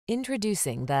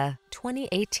Introducing the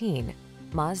 2018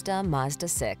 Mazda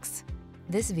Mazda6.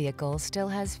 This vehicle still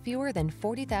has fewer than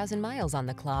 40,000 miles on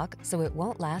the clock, so it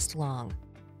won't last long.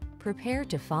 Prepare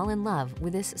to fall in love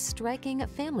with this striking,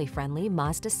 family-friendly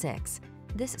Mazda 6.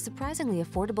 This surprisingly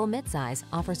affordable midsize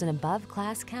offers an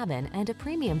above-class cabin and a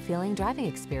premium-feeling driving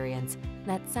experience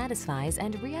that satisfies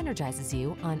and re-energizes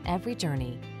you on every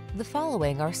journey. The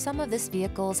following are some of this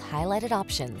vehicle's highlighted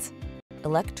options: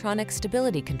 electronic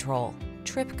stability control,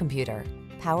 trip computer,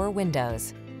 power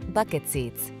windows, bucket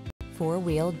seats,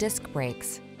 four-wheel disc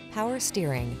brakes, power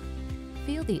steering.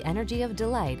 Feel the energy of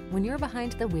delight when you're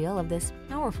behind the wheel of this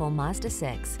powerful Mazda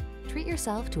 6. Treat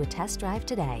yourself to a test drive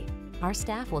today. Our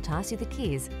staff will toss you the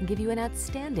keys and give you an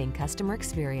outstanding customer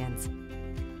experience.